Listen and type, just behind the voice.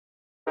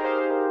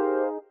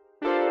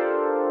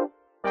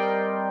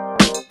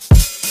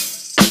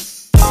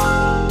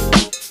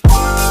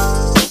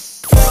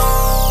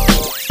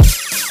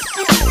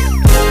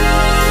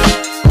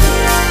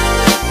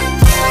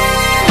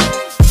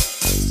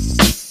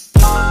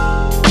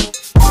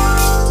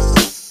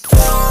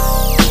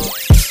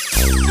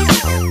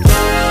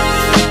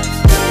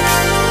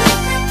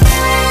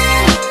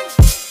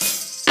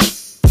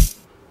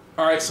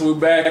so we're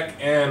back,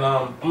 and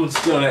I'm gonna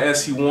still on the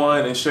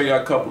SE-1 and show you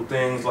a couple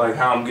things like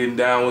how I'm getting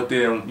down with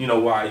it, and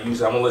why I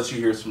use it. I'm gonna let you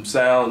hear some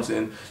sounds,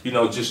 and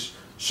just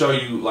show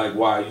you like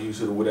why I use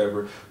it or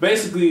whatever.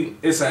 Basically,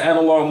 it's an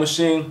analog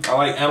machine. I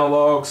like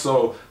analog,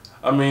 so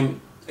I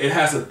mean it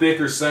has a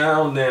thicker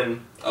sound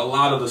than a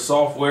lot of the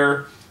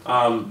software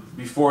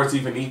before it's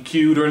even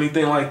EQ'd or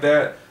anything like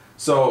that.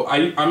 So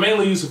I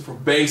mainly use it for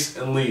bass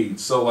and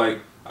leads. So like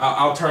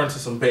I'll turn to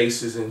some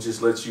basses and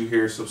just let you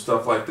hear some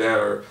stuff like that,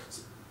 or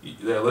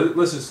yeah,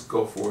 let's just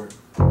go for it.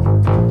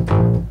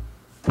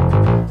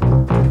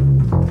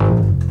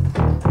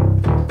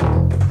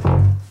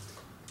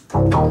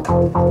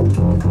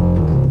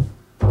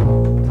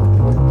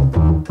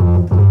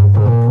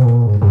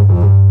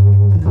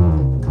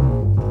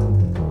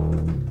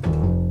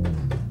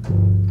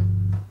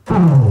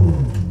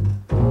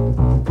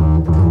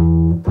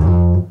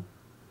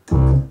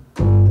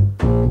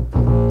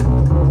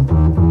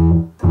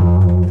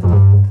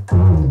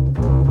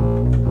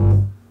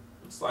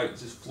 Like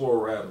just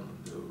floor rattling,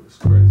 dude. It's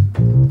crazy.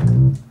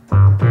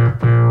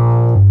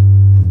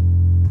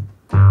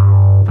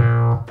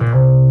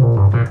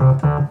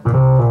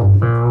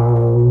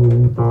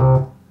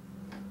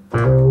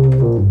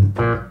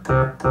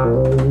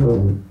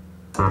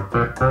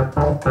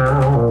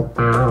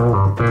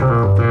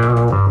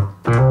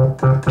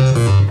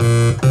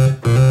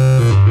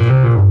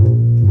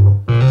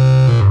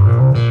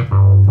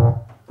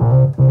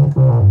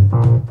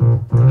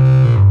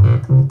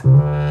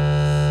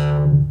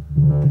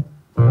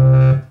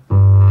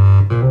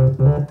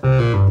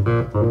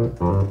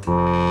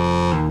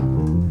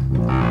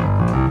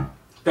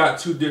 Got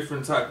two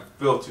different type of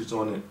filters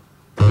on it.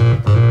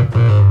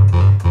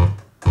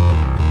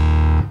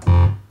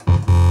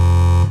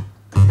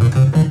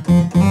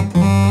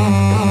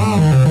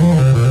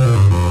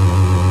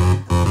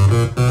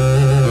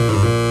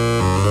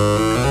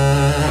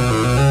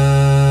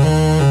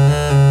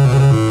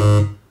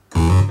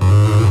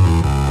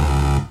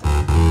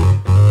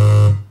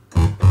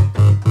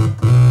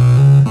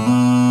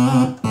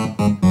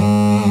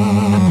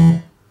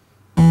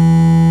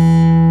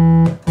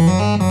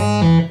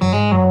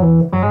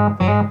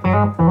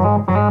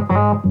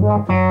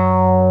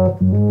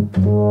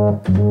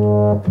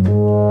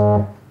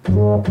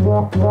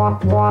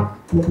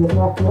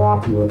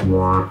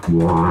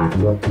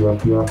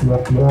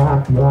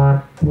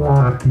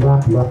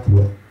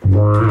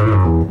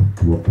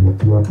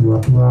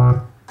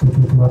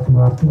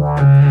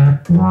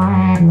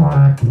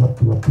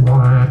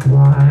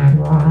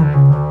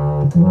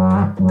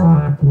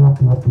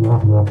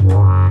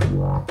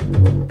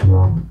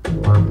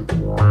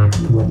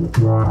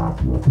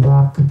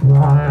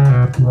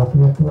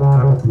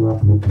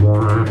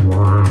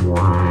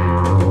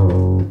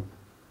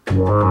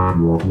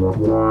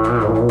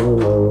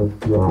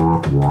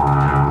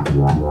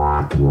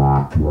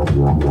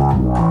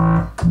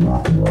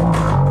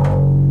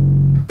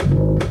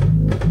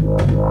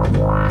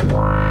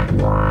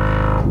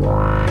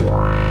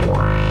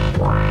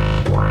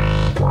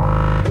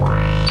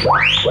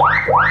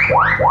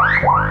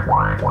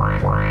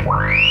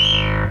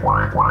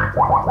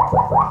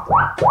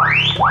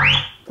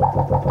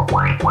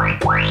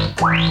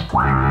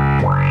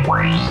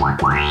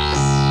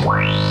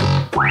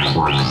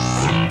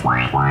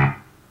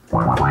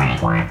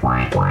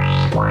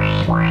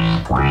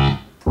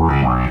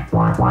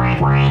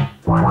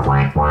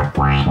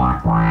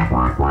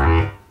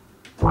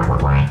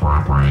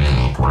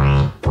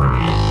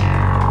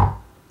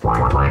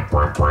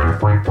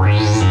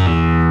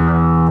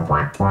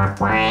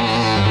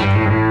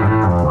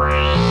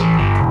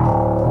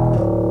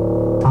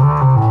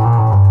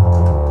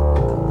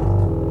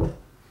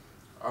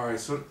 Alright,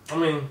 so I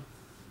mean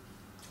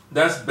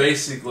that's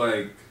basic,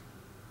 like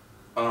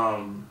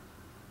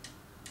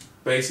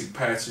basic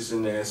patches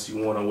in the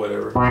SE-1 or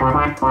whatever.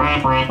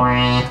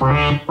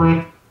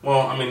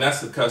 Well, I mean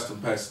that's a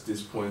custom patch at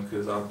this point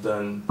because I've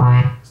done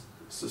a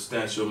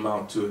substantial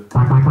amount to it.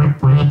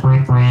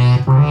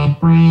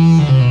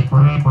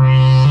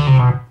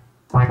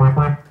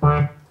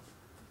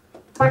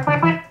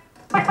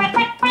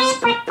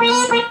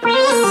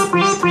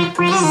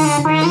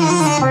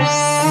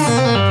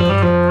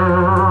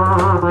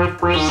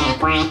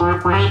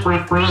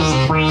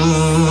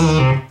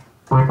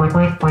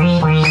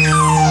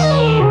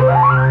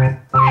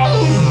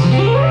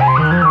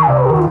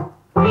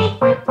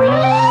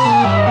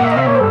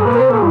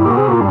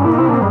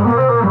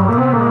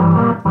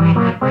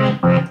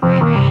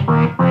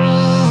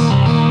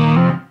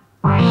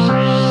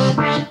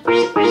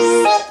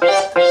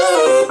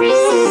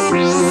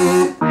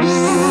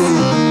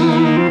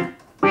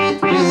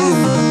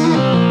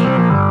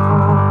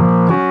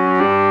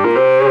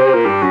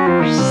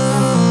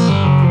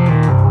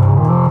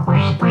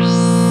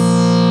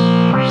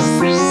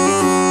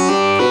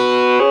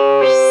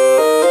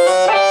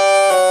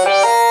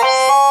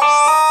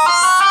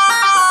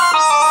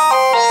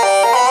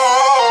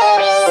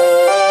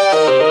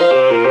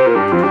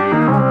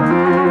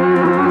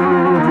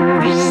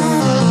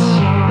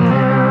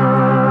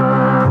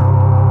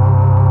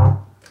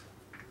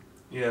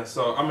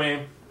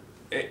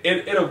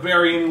 it'll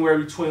vary anywhere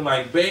between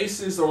like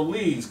basses or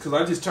leads, because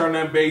I just turn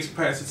that bass,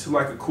 pass it to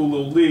like a cool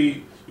little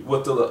lead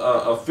with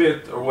a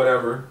fifth or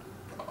whatever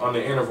on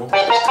the interval.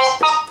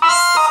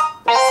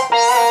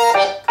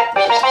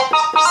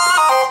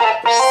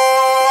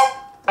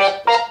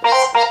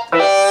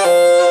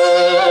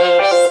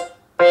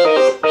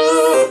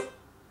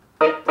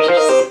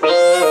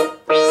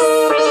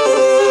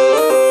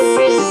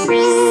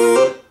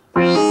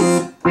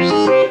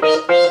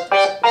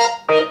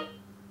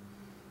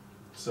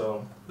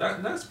 So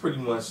that's pretty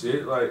much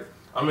it. Like,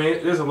 I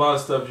mean, there's a lot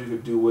of stuff you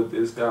could do with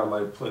it. It's got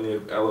like plenty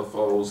of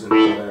LFOs and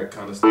all that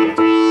kind of stuff.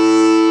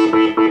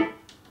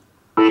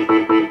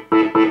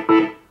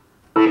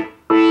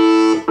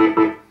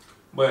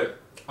 But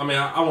I mean,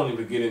 I won't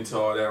even get into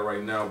all that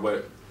right now.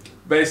 But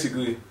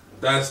basically,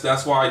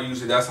 that's why I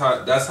use it. That's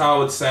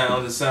how it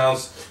sounds. It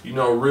sounds, you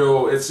know,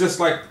 real. It's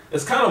just like,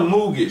 it's kind of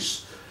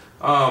Moogish,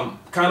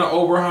 kind of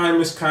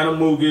Oberheimish, kind of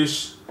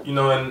Moogish, you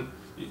know, and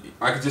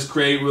I could just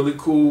create really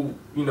cool,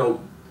 you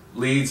know,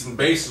 leads and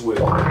basses with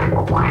it. Well,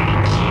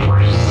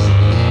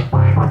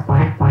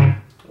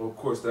 of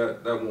course,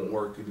 that won't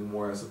work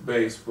anymore as a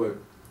bass, but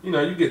you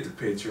know, you get the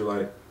picture.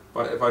 Like,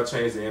 if I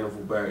change the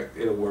interval back,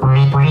 it'll work.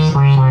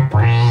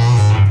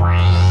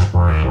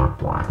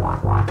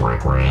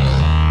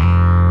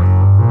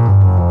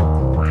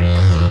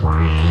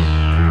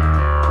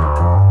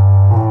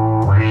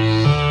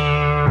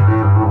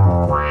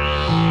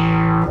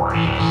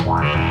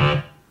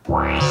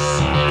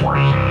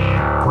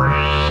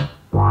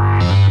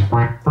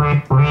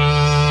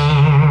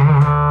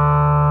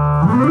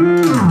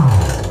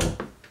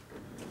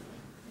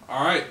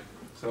 Alright,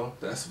 so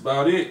that's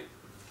about it.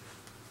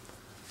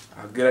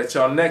 I'll get at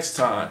y'all next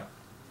time.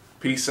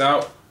 Peace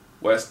out.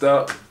 West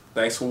up.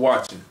 Thanks for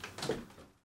watching.